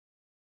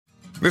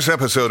This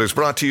episode is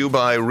brought to you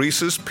by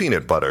Reese's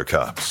Peanut Butter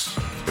Cups.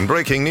 In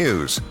breaking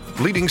news,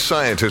 leading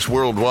scientists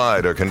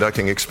worldwide are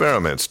conducting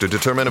experiments to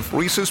determine if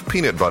Reese's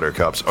Peanut Butter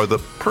Cups are the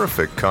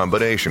perfect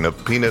combination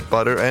of peanut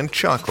butter and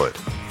chocolate.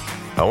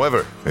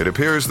 However, it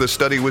appears the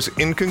study was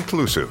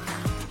inconclusive,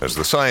 as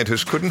the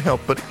scientists couldn't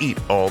help but eat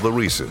all the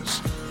Reese's.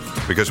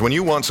 Because when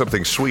you want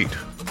something sweet,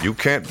 you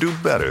can't do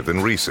better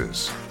than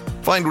Reese's.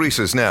 Find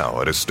Reese's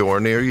now at a store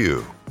near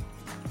you.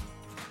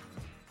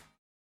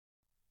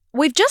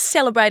 We've just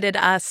celebrated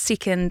our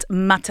second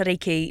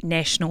Matariki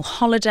national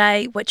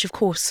holiday, which of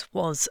course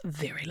was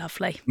very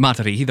lovely.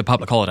 Matariki, the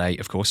public holiday,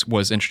 of course,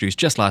 was introduced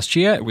just last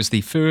year. It was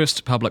the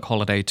first public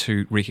holiday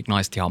to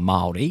recognise Te Ao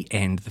Māori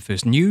and the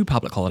first new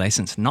public holiday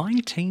since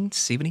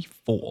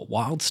 1974.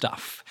 Wild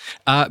stuff.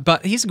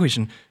 But here's the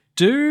question.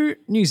 Do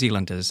New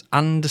Zealanders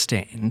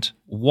understand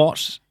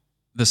what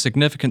the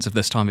significance of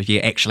this time of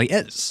year actually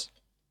is?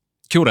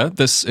 Kia ora,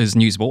 this is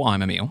Newsable.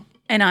 I'm Emil.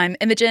 And I'm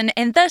Imogen,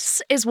 and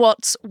this is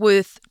what's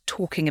worth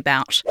talking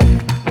about.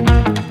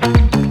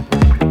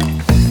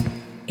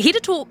 Here to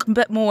talk a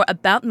bit more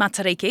about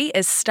Matariki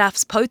is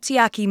Staff's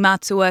Poutiaki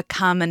Matua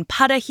Carmen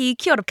Parahi.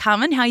 Kia ora,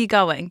 Carmen, how are you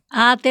going?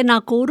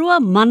 Tēnā kōrua,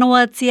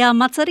 manawa tia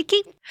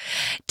Matariki.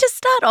 To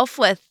start off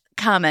with,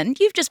 Carmen,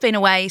 you've just been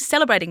away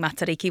celebrating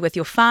Matariki with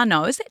your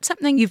whānau. Is that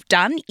something you've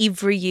done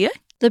every year?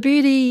 The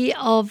beauty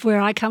of where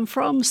I come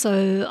from,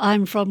 so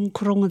I'm from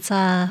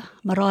Kurongata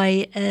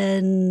Marae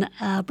in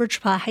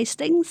Bridgepark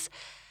Hastings,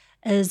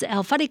 is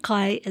our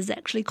wharekai is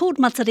actually called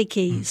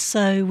Matariki.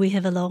 So we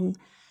have a long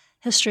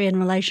history and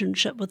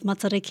relationship with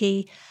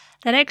Matariki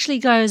that actually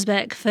goes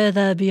back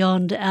further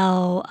beyond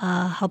our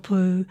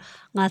hapu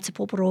Ngāti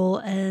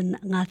Poporo in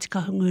Ngāti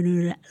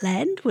Kahungunu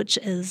land, which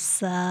is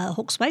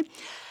Hawke's Bay.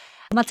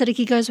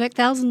 Matariki goes back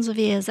thousands of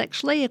years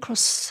actually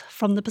across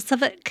from the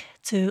Pacific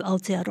to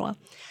Aotearoa.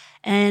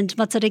 And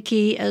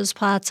Matariki is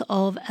part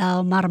of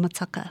our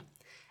maramataka,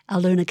 our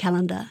lunar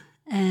calendar,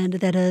 and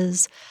that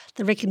is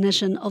the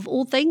recognition of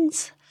all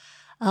things,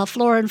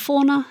 flora and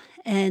fauna,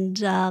 and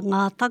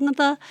ngā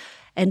tangata,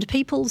 and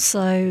people,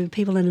 so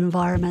people and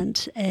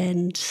environment,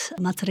 and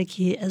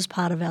Matariki is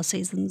part of our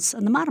seasons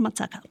in the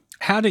maramataka.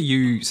 How do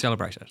you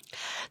celebrate it?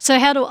 So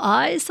how do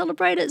I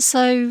celebrate it?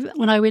 So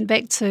when I went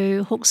back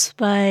to Hawke's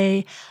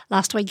Bay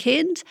last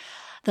weekend,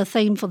 the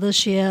theme for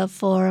this year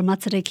for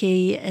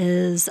Matariki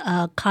is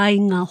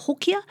Kāinga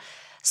Hokia,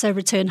 so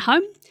return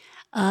home.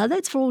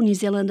 That's for all New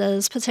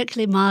Zealanders,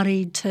 particularly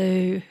Māori,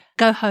 to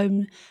go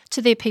home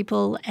to their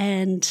people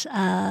and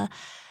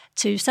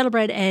to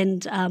celebrate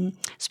and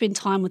spend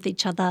time with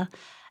each other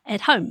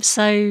at home.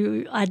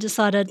 So I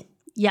decided,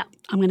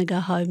 I'm going to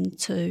go home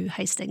to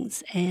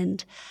Hastings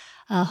and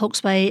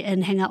Hawke's Bay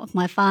and hang out with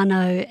my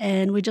whānau,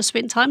 and we just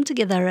spent time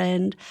together,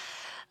 and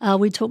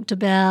we talked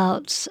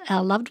about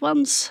our loved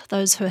ones,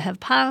 those who have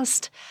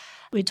passed.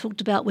 We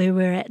talked about where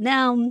we're at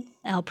now,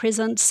 our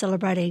present,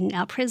 celebrating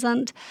our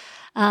present,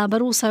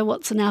 but also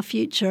what's in our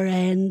future,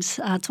 and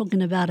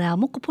talking about our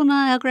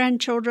mokopuna, our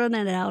grandchildren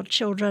and our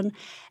children,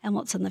 and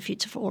what's in the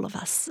future for all of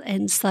us.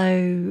 And so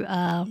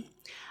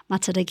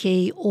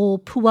Matariki or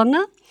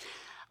Puanga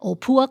or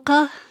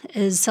Puaka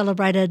is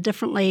celebrated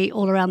differently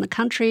all around the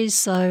country,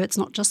 so it's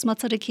not just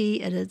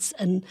Matariki, it is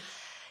in.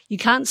 You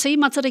can't see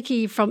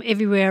Matariki from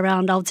everywhere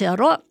around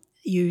Aotearoa.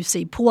 You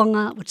see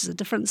Puanga, which is a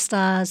different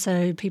star,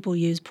 so people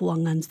use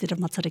Puanga instead of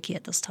Matariki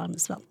at this time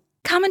as well.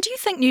 Carmen, do you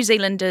think New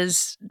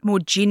Zealanders more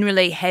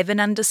generally have an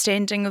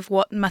understanding of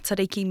what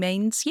Matariki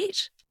means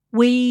yet?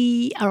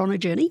 We are on a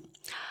journey.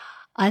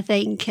 I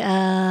think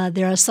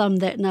there are some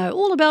that know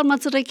all about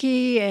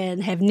Matariki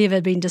and have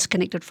never been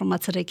disconnected from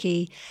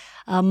Matariki.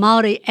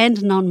 Māori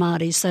and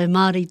non-Māori, so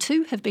Māori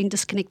too have been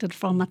disconnected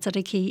from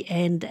Matariki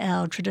and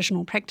our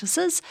traditional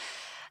practices.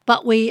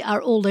 But we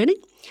are all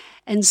learning,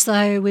 and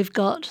so we've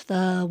got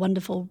the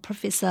wonderful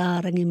Professor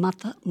Rangi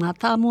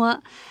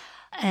Matamua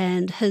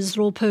and his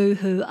rōpū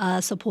who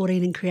are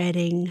supporting and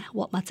creating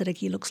what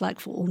Matariki looks like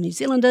for all New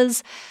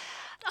Zealanders.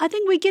 I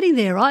think we're getting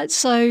there, right?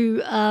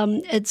 So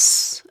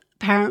it's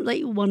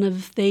apparently one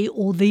of the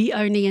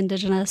only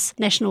Indigenous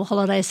national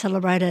holiday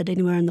celebrated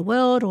anywhere in the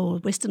world or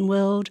Western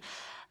world.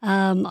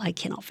 I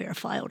cannot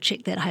verify or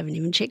check that. I haven't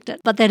even checked it.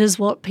 But that is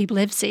what people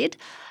have said.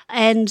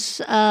 And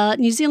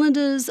New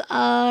Zealanders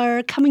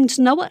are coming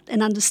to know it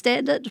and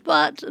understand it.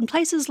 But in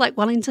places like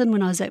Wellington,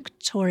 when I was at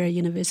Victoria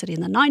University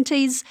in the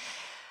 90s,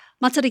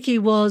 Matariki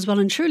was well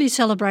and truly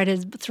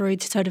celebrated through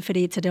Te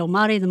Tautawhiri Te Reo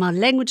Māori, the Māori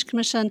Language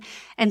Commission,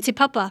 and Te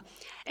Papa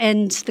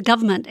and the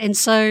government. And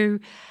so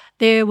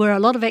there were a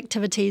lot of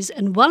activities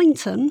in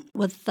Wellington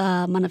with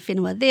mana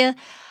whenua there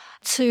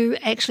to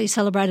actually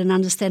celebrate and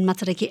understand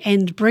Matariki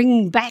and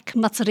bring back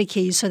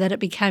Matariki so that it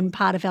became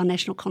part of our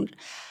national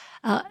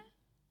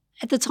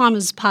at the time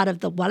as part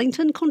of the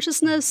Wellington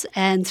consciousness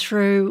and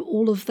through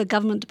all of the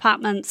government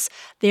departments,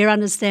 their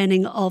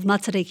understanding of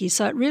Matariki.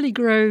 So it really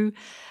grew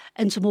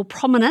into more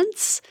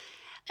prominence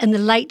in the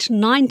late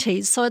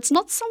 90s. So it's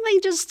not something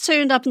just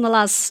turned up in the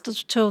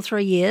last 2 or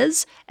 3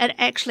 years. It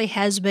actually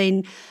has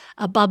been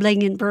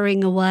bubbling and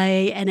brewing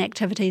away, and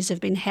activities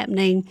have been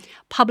happening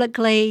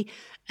publicly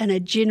in a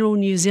general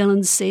New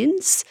Zealand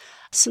sense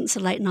since the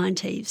late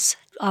 90s.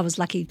 I was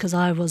lucky because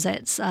I was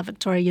at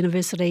Victoria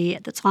University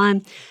at the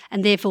time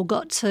and therefore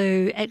got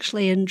to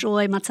actually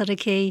enjoy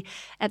Matariki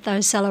at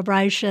those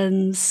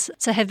celebrations.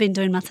 So have been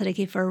doing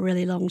Matariki for a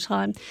really long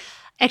time.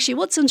 Actually,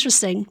 what's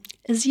interesting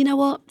is, you know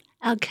what?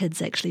 Our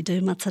kids actually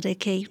do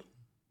Matariki.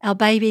 Our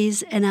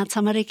babies and our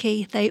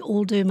tamariki, they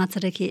all do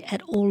Matariki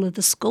at all of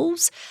the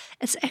schools.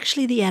 It's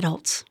actually the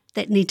adults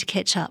that need to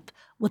catch up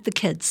with the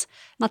kids.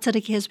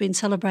 Matariki has been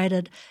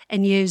celebrated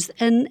and used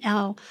in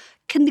our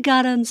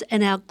kindergartens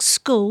and our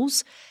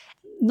schools,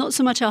 not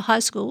so much our high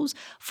schools,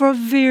 for a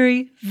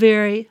very,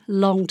 very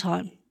long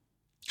time.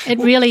 It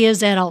really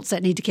is adults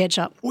that need to catch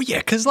up. Well, yeah,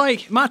 because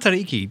like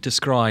Matariki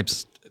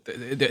describes,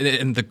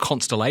 in the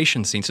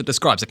constellation sense, it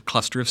describes a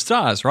cluster of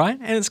stars, right?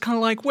 And it's kind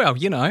of like, well,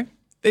 you know,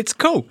 it's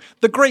cool.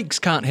 The Greeks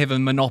can't have a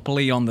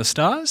monopoly on the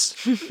stars.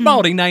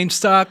 Māori named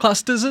star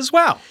clusters as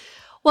well.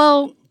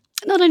 Well,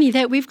 not only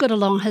that, we've got a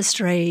long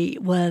history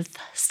with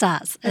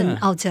stars in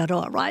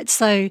Aotearoa, right?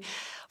 So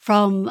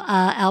from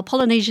our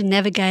Polynesian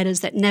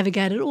navigators that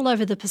navigated all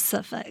over the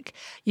Pacific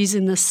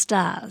using the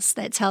stars.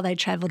 That's how they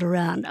travelled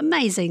around.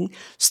 Amazing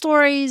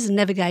stories and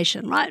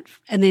navigation, right?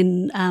 And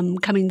then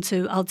coming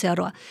to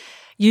Aotearoa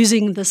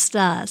using the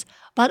stars.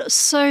 But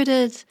so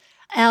did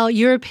our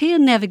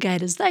European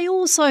navigators. They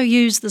also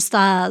used the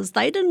stars.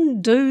 They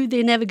didn't do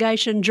their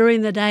navigation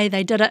during the day.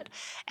 They did it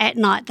at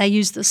night. They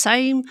used the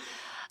same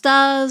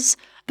stars,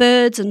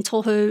 birds and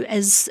tohu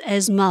as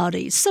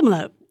Māori.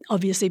 Similar,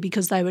 obviously,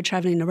 because they were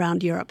travelling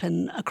around Europe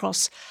and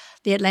across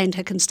the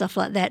Atlantic and stuff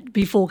like that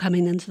before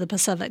coming into the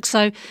Pacific.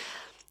 So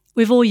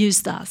we've all used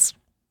stars.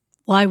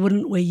 Why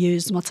wouldn't we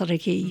use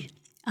Matariki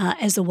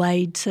as a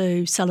way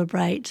to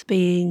celebrate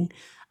being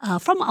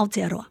from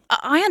Aotearoa?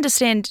 I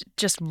understand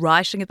just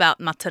writing about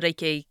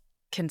Matariki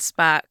can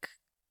spark,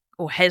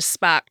 or has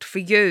sparked for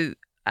you,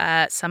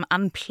 some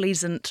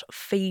unpleasant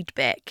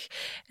feedback.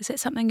 Is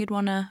that something you'd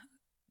want to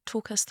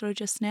talk us through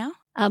just now?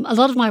 A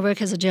lot of my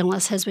work as a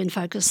journalist has been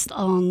focused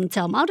on Te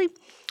Ao Māori,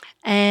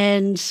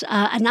 and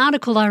an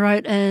article I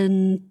wrote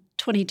in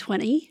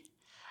 2020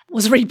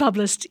 was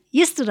republished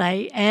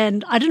yesterday,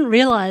 and I didn't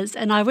realise,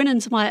 and I went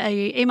into my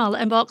email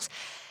inbox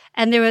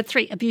and there were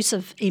 3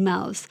 abusive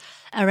emails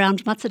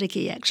around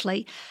Matariki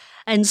actually,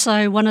 and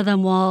so one of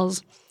them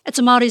was, "It's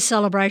a Māori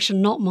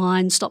celebration, not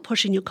mine. Stop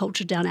pushing your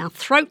culture down our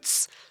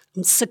throats.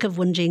 I'm sick of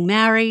whinging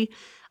Maori."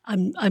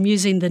 I'm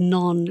using the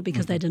non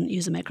because they didn't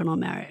use a macron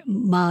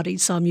Māori,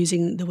 so I'm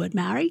using the word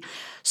Maori.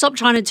 "Stop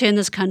trying to turn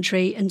this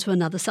country into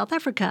another South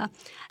Africa."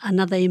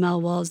 Another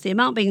email was, "The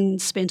amount being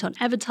spent on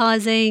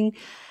advertising,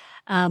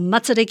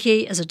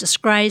 Matariki is a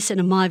disgrace and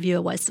in my view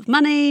a waste of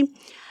money."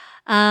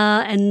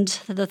 And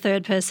the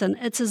third person,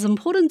 "It's as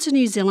important to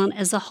New Zealand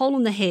as a hole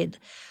in the head.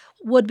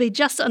 Would be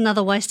just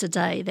another wasted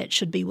day that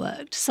should be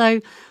worked." So,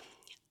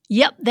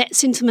 yep, that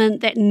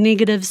sentiment, that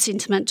negative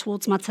sentiment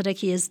towards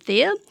Matariki is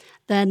there.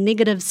 The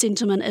negative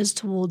sentiment is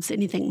towards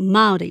anything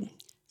Māori.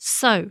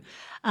 So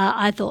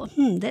I thought,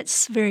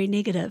 that's very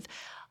negative.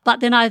 But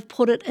then I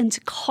put it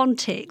into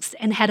context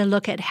and had a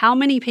look at how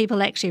many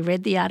people actually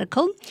read the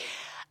article.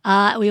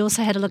 We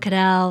also had a look at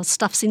our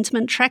Stuff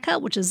Sentiment Tracker,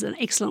 which is an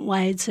excellent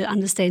way to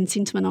understand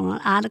sentiment on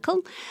an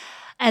article.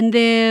 And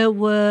there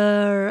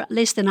were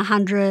less than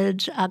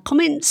 100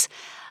 comments,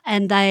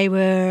 and they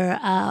were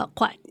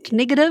quite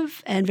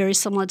negative and very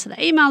similar to the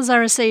emails I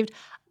received.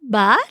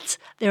 But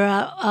there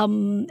are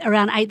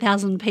around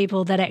 8,000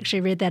 people that actually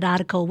read that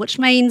article, which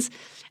means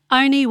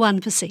only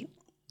 1%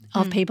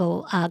 of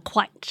people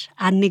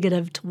are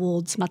negative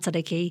towards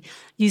Matariki,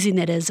 using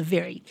that as a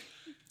very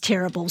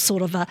terrible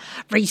sort of a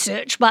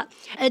research. But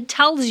it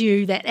tells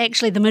you that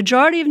actually the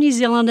majority of New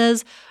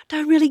Zealanders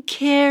don't really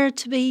care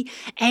to be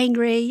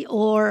angry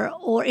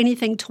or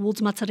anything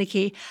towards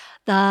Matariki.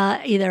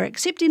 They're either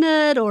accepting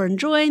it or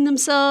enjoying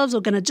themselves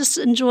or going to just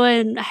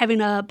enjoy having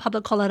a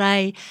public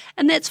holiday,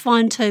 and that's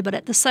fine too. But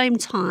at the same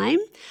time,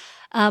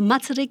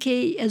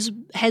 Matariki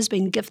has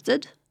been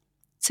gifted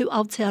to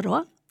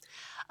Aotearoa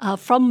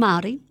from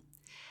Māori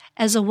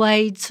as a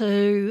way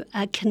to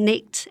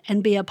connect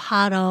and be a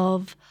part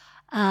of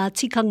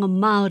tikanga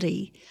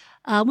Māori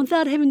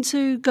without having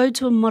to go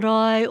to a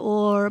marae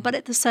but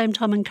at the same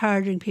time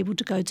encouraging people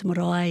to go to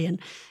marae and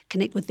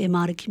connect with their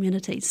Māori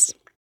communities.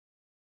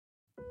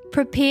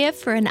 Prepare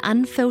for an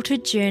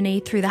unfiltered journey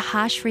through the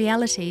harsh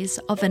realities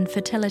of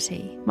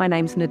infertility. My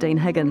name's Nadine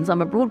Higgins.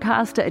 I'm a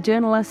broadcaster, a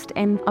journalist,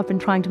 and I've been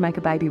trying to make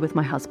a baby with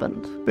my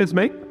husband. That's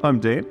me. I'm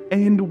Dan,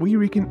 and we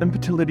reckon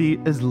infertility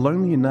is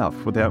lonely enough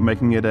without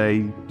making it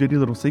a dirty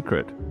little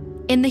secret.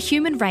 In The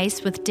Human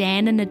Race with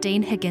Dan and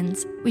Nadine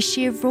Higgins, we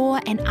share raw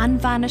and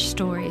unvarnished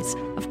stories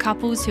of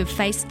couples who have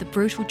faced the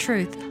brutal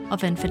truth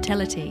of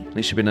infertility.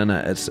 Unless you've been in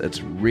it,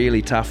 it's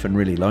really tough and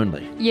really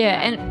lonely.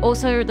 Yeah, and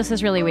also, this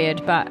is really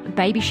weird, but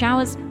baby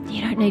showers,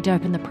 you don't need to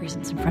open the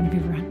presents in front of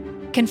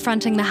everyone.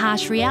 Confronting the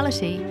harsh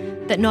reality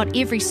that not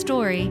every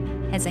story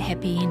has a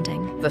happy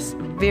ending. This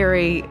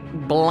very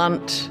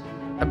blunt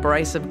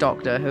abrasive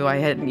doctor who I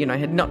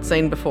had not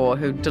seen before,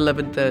 who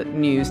delivered the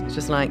news,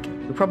 just like,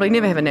 you'll probably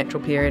never have a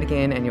natural period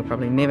again and you'll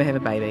probably never have a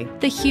baby.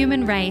 The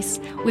Human Race,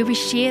 where we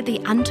share the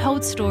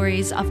untold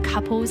stories of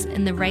couples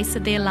in the race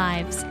of their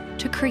lives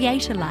to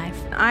create a life.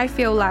 I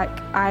feel like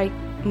I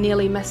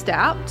nearly missed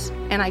out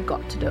and I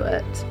got to do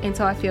it, and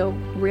so I feel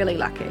really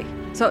lucky.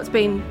 So it's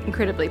been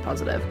incredibly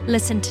positive.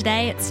 Listen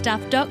today at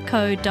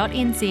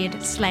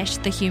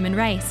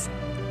stuff.co.nz/thehumanrace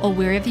or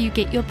wherever you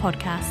get your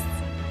podcasts.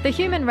 The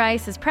Human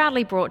Race is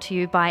proudly brought to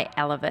you by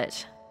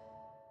Elevate.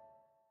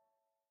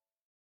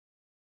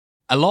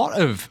 A lot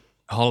of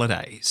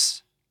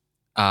holidays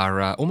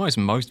are almost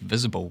most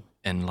visible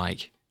in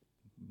like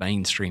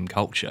mainstream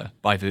culture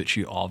by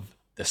virtue of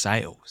the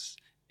sales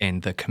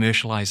and the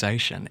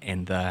commercialization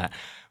and the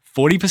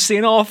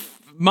 40% off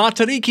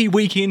Matariki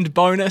weekend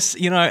bonus.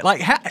 You know,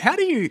 like how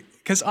do you?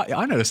 Because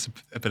I noticed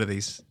a bit of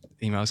these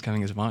emails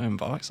coming into my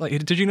inbox. Like,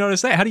 did you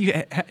notice that? How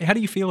do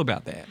you feel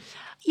about that?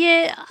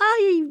 Yeah,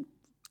 I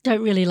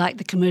don't really like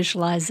the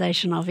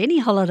commercialisation of any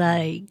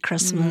holiday,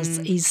 Christmas,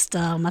 Easter,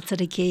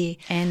 Matariki.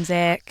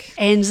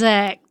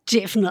 Anzac,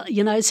 definitely,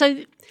 you know.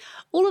 So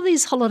all of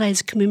these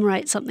holidays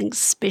commemorate something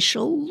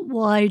special.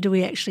 Why do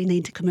we actually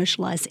need to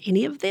commercialise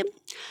any of them?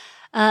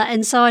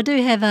 And so I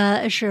do have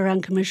an issue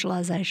around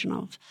commercialisation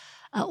of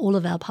all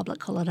of our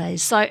public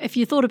holidays. So if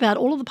you thought about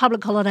all of the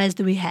public holidays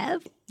that we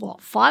have,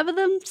 5 of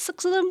them,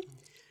 6 of them?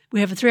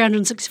 We have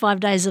 365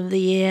 days of the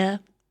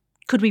year.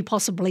 Could we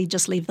possibly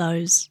just leave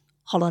those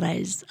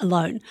holidays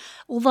alone?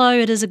 Although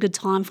it is a good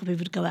time for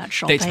people to go out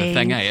shopping. That's the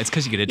thing, eh? It's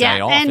because you get a day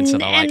off.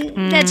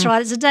 That's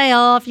right. It's a day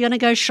off. You're going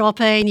to go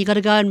shopping. You've got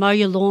to go and mow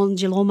your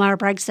lawns. Your lawnmower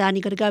breaks down.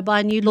 You've got to go buy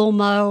a new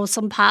lawnmower or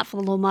some part for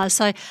the lawnmower.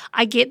 So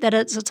I get that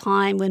it's a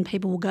time when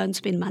people will go and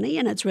spend money,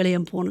 and it's really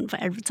important for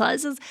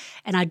advertisers.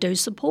 And I do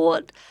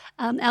support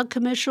our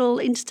commercial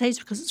entities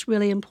because it's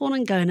really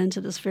important going into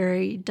this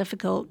very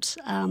difficult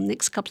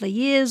next couple of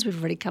years. We've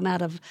already come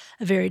out of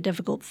a very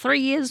difficult 3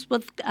 years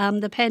with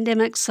the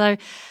pandemic. So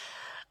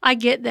I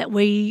get that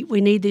we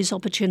need these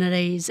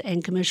opportunities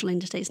and commercial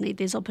entities need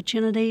these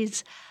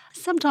opportunities.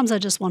 Sometimes I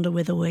just wonder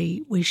whether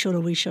we should or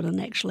we shouldn't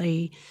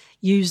actually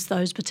use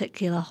those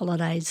particular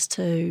holidays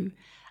to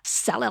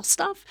sell our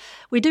stuff.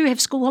 We do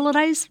have school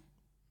holidays.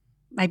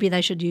 Maybe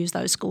they should use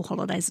those school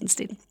holidays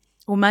instead.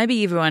 Or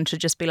maybe everyone should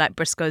just be like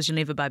Briscoe's You'll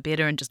Never Buy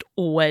Better and just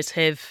always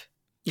have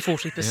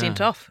 40%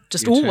 off.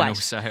 Just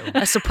always. Sale.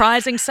 A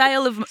surprising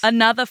sale of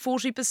another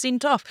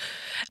 40% off.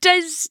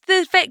 Does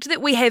the fact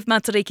that we have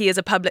Matariki as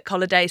a public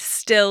holiday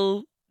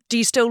do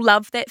you still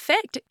love that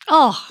fact?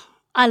 Oh,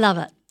 I love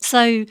it.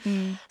 So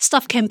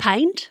Stuff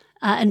campaigned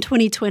in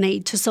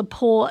 2020 to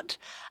support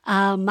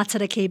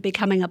Matariki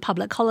becoming a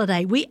public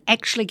holiday. We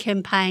actually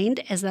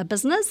campaigned as a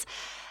business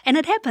and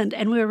it happened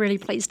and we were really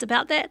pleased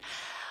about that.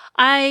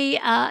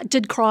 I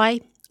did cry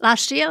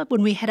last year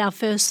when we had our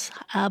first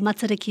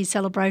Matariki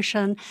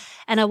celebration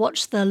and I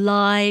watched the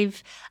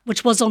live,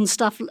 which was on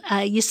Stuff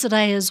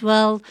yesterday as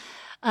well.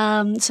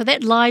 So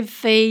that live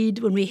feed,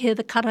 when we hear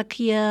the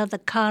karakia, the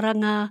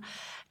karanga,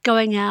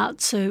 going out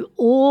to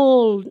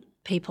all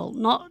people,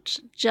 not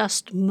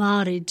just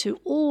Māori, to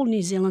all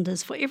New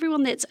Zealanders, for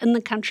everyone that's in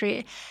the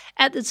country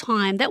at the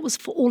time, that was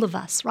for all of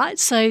us, right?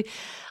 So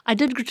I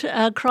did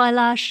cry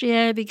last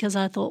year because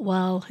I thought,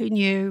 well, who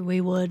knew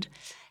we would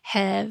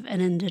have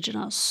an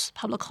Indigenous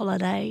public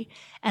holiday,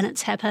 and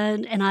it's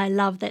happened, and I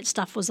love that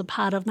Stuff was a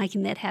part of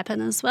making that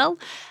happen as well.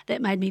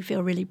 That made me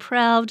feel really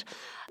proud.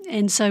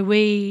 And so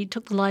we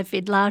took the live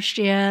feed last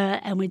year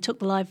and we took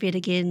the live feed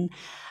again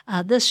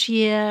this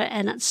year,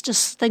 and it's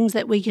just things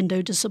that we can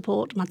do to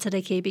support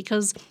Matariki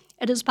because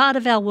it is part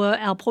of our work,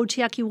 our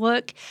Pōtiaki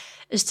work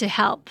is to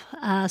help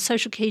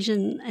social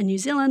cohesion in New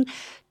Zealand.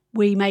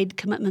 We made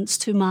commitments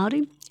to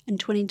Māori in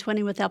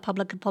 2020 with our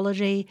public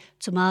apology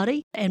to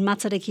Māori, and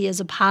Matariki is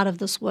a part of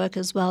this work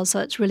as well, so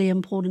it's really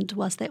important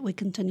to us that we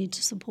continue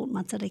to support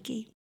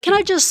Matariki. Can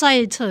I just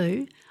say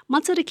too,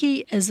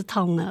 Matariki is a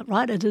taonga,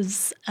 right? It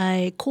is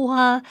a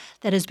koha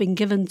that has been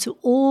given to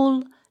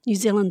all New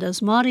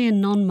Zealanders, Māori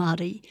and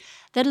non-Māori.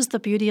 That is the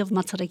beauty of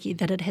Matariki,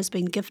 that it has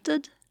been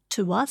gifted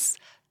to us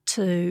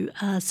to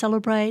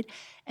celebrate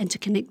and to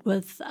connect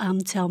with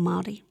Te Ao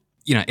Māori.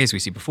 You know, as we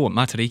said before,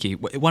 Matariki,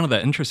 one of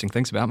the interesting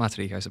things about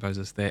Matariki, I suppose,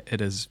 is that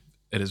it is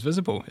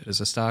visible. It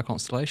is a star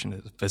constellation.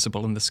 It is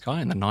visible in the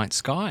sky, in the night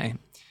sky.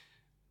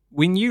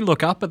 When you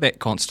look up at that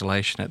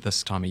constellation at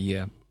this time of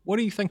year, what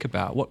do you think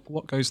about?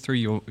 What goes through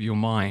your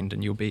mind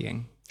and your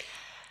being?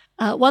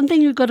 One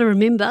thing you've got to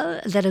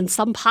remember that in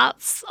some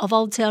parts of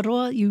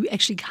Aotearoa, you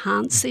actually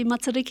can't see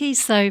Matariki,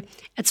 so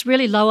it's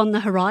really low on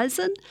the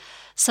horizon.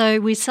 So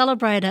we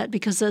celebrate it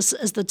because this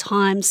is the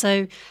time.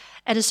 So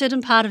at a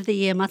certain part of the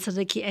year,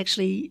 Matariki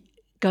actually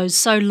goes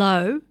so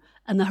low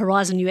in the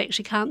horizon you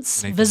actually can't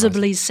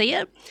visibly see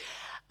it.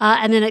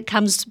 And then it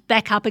comes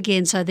back up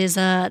again, so there's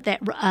that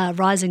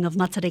rising of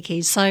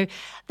Matariki. So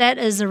that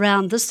is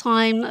around this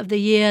time of the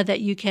year that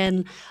you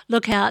can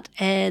look out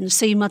and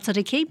see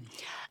Matariki.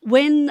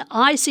 When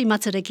I see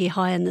Matariki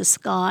high in the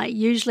sky,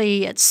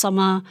 usually it's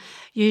summer,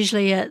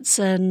 usually it's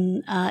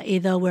in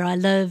either where I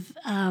live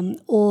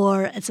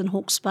or it's in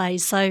Hawke's Bay.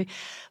 So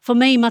for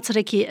me,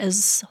 Matariki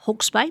is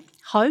Hawke's Bay,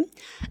 home.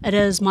 It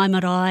is my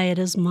marae, it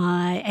is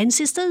my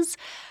ancestors,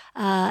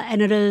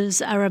 and it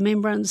is a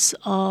remembrance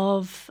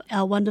of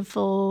our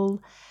wonderful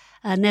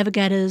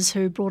navigators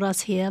who brought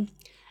us here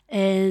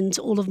and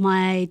all of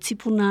my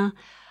tipuna.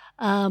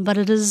 But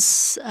it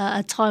is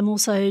a time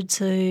also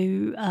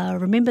to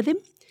remember them,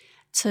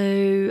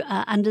 to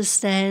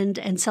understand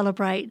and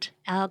celebrate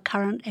our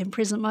current and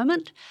present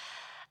moment,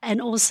 and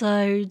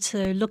also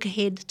to look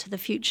ahead to the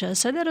future.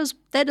 So that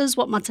is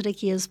what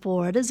Matariki is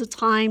for. It is a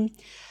time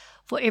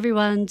for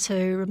everyone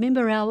to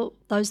remember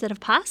those that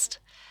have passed,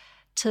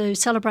 to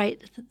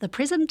celebrate the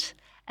present,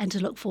 and to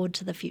look forward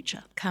to the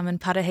future. Carmen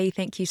Parahi,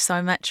 thank you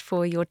so much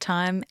for your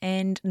time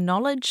and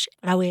knowledge.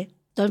 Rawe.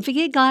 Don't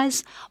forget,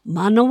 guys,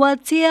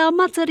 Manawatia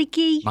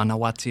Matariki.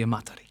 Manawatia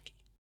Matariki.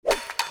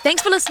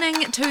 Thanks for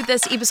listening to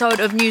this episode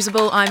of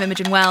Newsable. I'm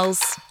Imogen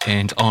Wells.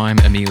 And I'm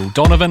Emile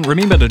Donovan.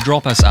 Remember to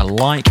drop us a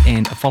like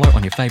and a follow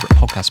on your favourite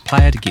podcast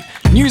player to get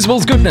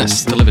Newsable's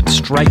goodness delivered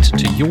straight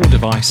to your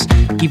device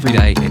every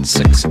day at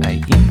 6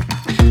 a.m.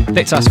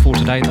 That's us for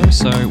today, though,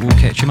 so we'll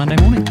catch you Monday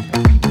morning.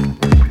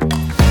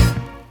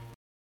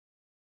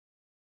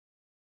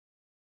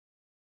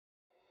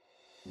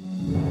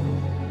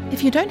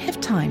 If you don't have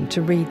time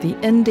to read the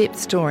in-depth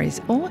stories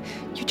or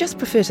you just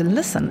prefer to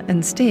listen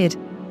instead,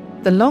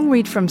 The Long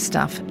Read From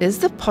Stuff is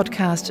the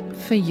podcast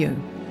for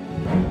you.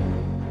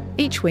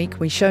 Each week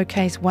we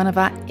showcase one of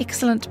our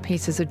excellent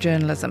pieces of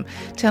journalism,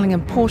 telling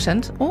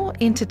important or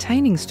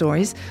entertaining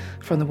stories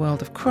from the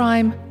world of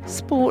crime,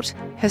 sport,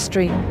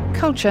 history,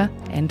 culture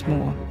and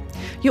more.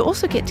 You'll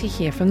also get to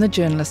hear from the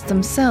journalists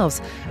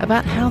themselves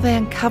about how they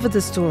uncovered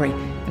the story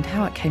and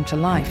how it came to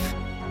life.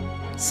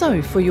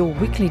 So, for your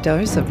weekly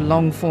dose of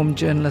long-form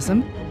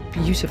journalism,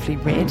 beautifully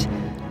read,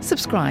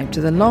 subscribe to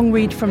The Long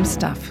Read From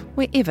Stuff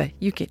wherever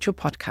you get your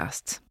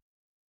podcasts.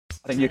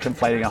 I think you're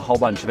conflating a whole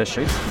bunch of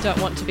issues. You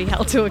don't want to be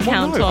held to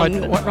account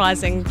on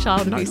rising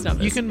child abuse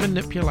numbers. You can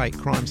manipulate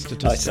crime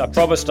statistics. I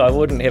promised I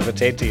wouldn't have a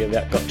ted to you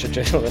about gotcha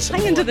journalism.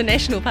 Hang into the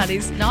National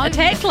Party's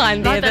attack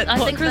line there. I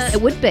think that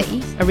it would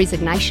be a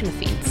resignation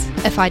offence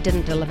if I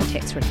didn't deliver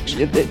tax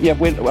reduction.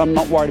 I'm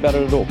not worried about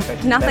it at all.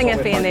 Nothing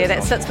iffy in there.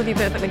 That sits with you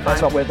perfectly fine.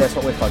 That's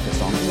what we're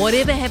focused on.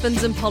 Whatever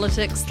happens in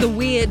politics, the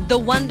weird, the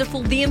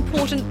wonderful, the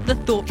important, the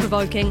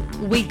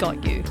thought-provoking, we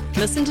got you.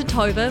 Listen to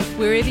Tova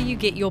wherever you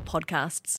get your podcasts.